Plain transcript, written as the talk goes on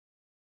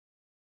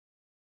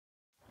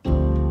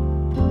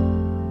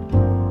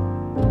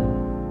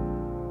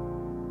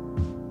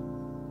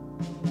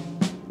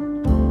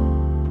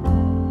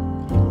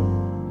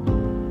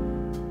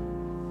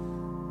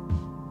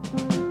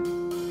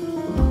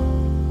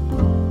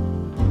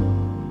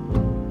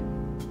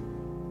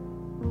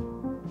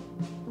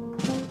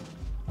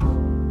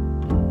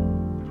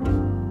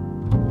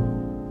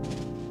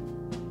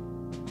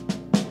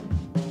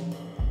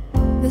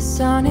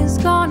sun is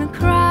gonna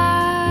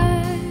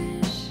crash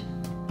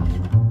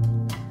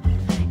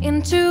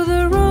into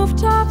the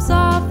rooftops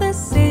of the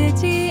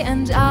city,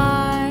 and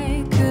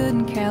I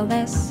couldn't care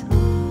less,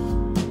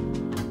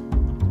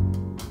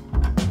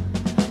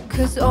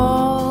 'cause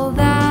all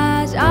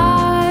that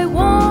I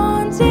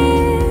want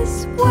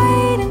is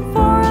waiting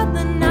for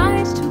the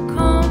night to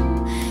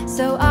come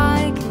so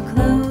I can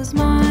close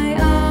my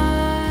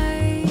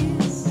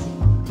eyes.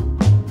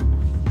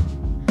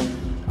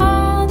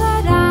 All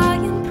that I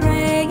am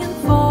praying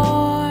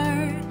for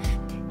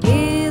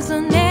is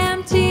an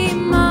empty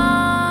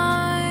mind.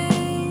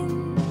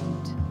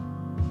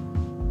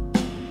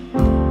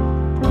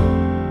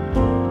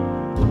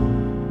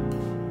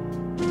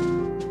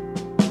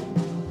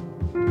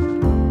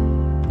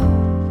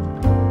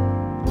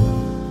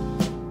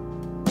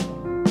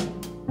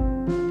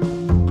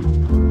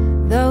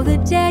 Though the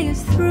day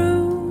is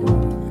through,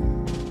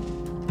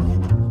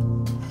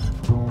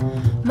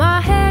 my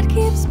head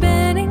keeps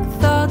spinning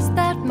thoughts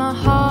that my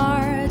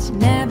heart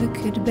never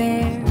could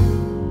bear.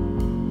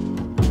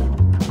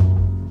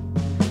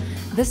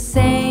 The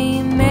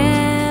same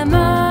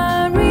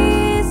memories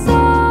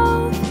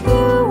of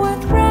you were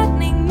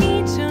threatening me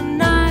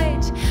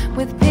tonight,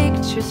 with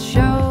pictures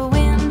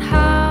showing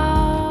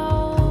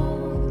how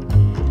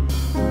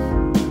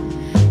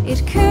it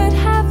could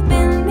have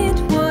been, it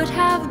would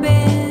have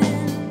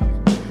been,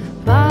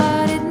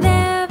 but it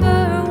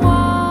never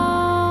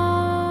was.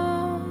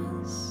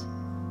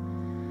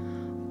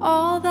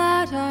 All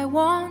that I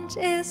want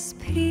is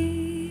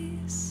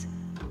peace,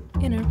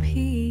 inner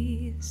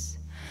peace.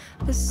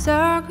 The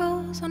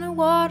circles on the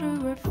water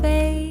are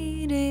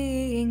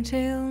fading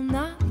till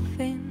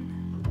nothing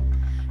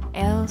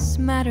else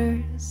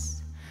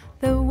matters.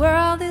 The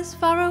world is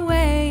far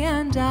away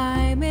and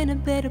I'm in a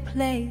better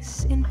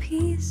place, in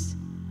peace,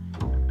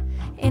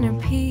 inner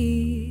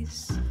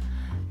peace.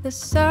 The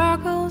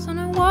circles on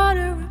the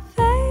water are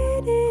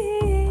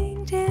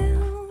fading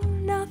till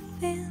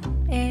nothing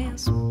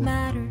else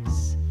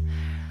matters.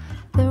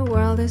 The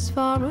world is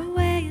far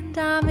away and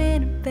I'm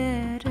in a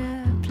better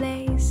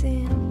place,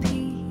 in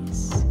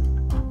peace.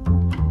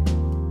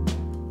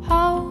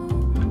 Oh,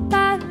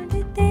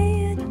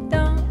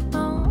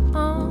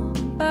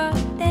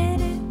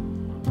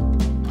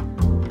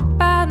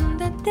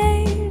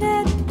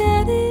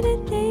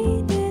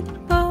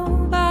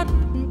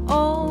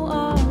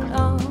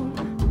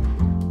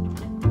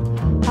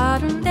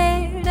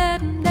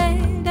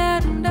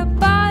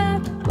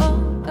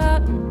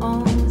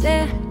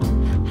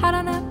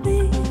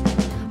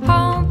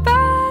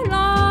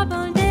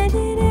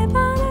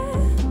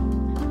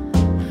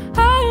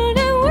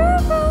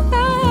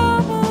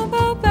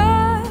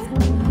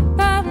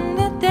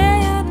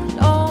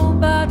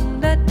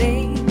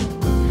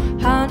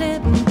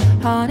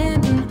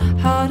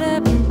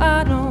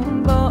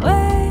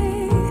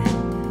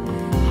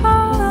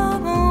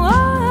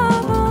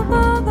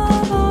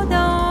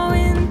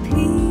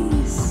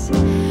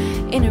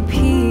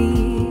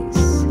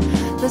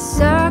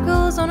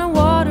 circles on the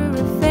water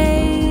are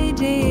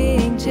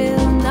fading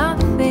till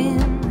nothing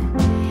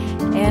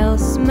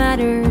else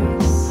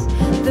matters.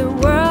 The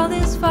world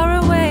is far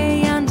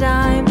away and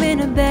I'm in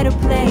a better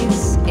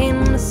place,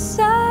 in the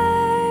silence.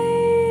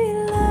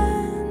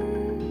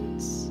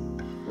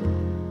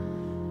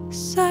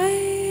 Silence.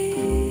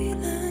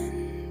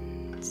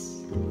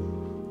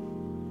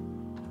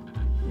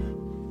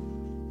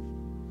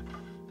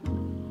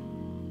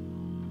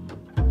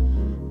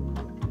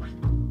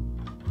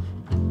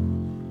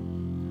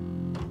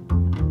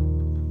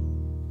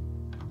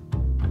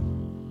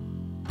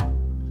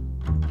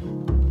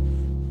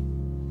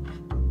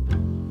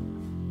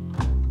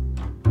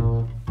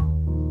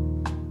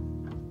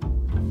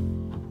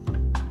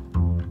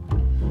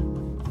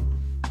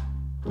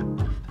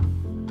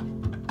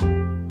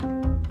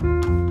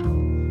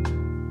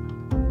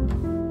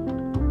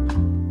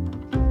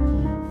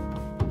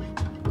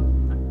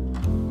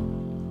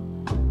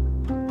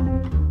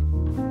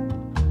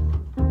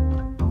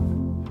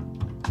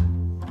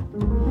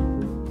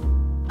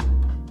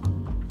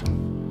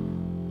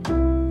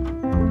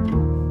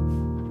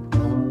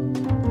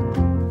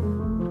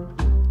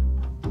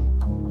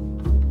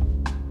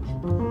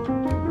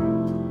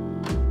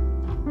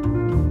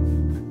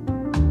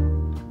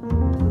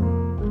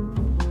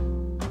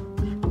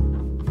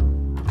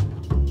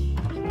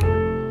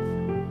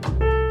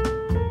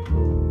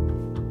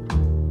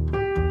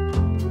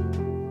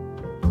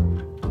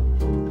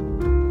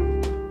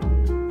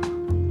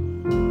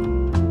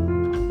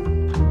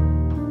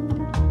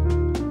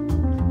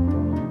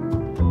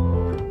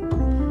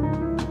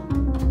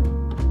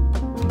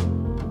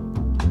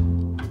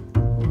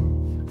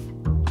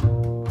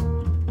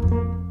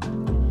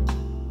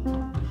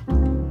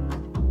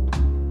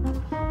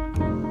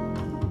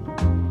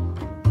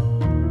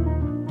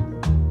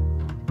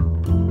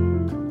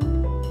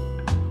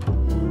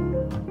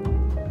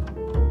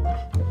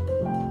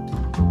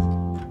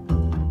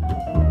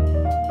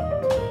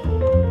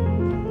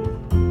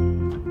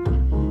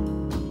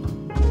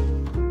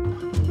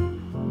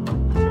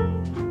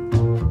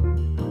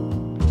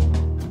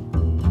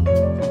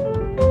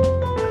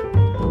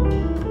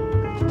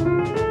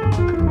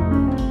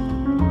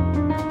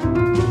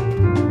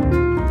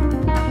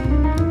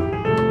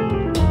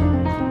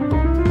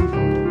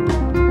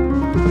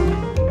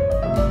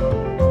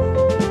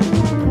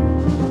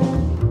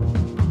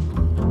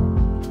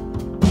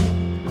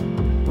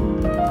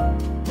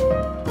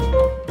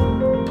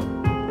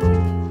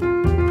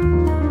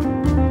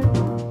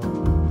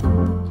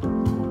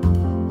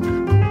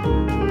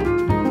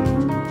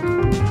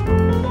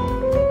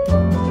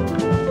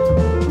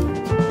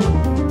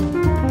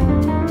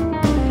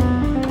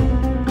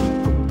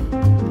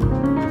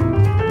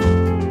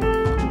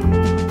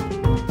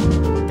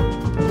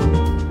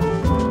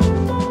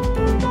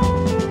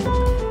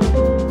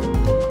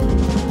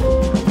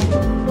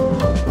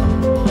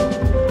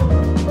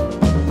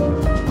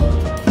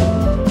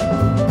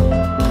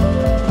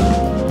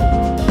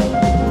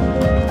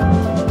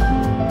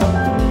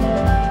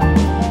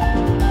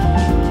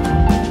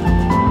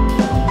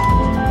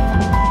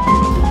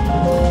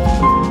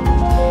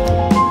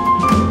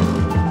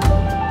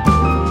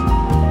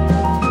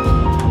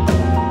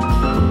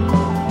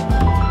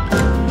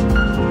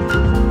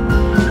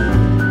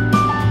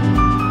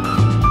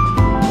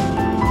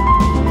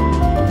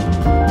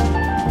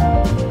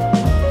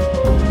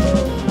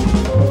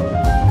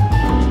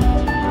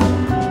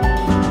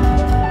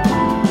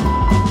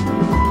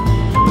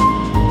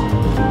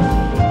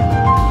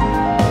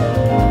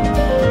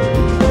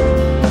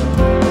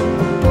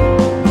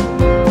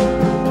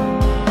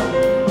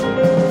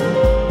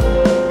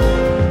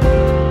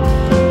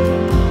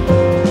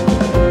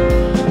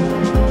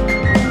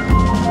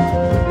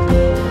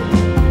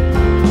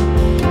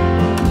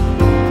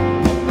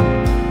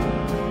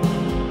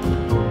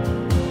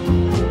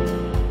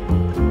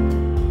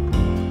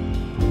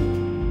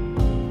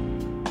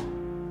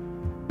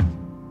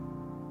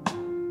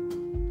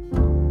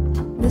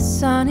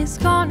 sun is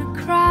gonna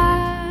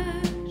crash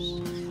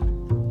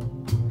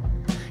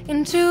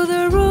into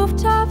the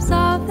rooftops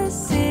of the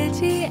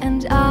city,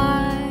 and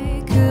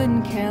I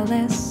couldn't care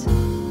less,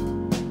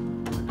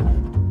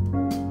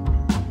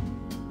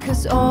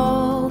 'cause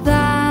all the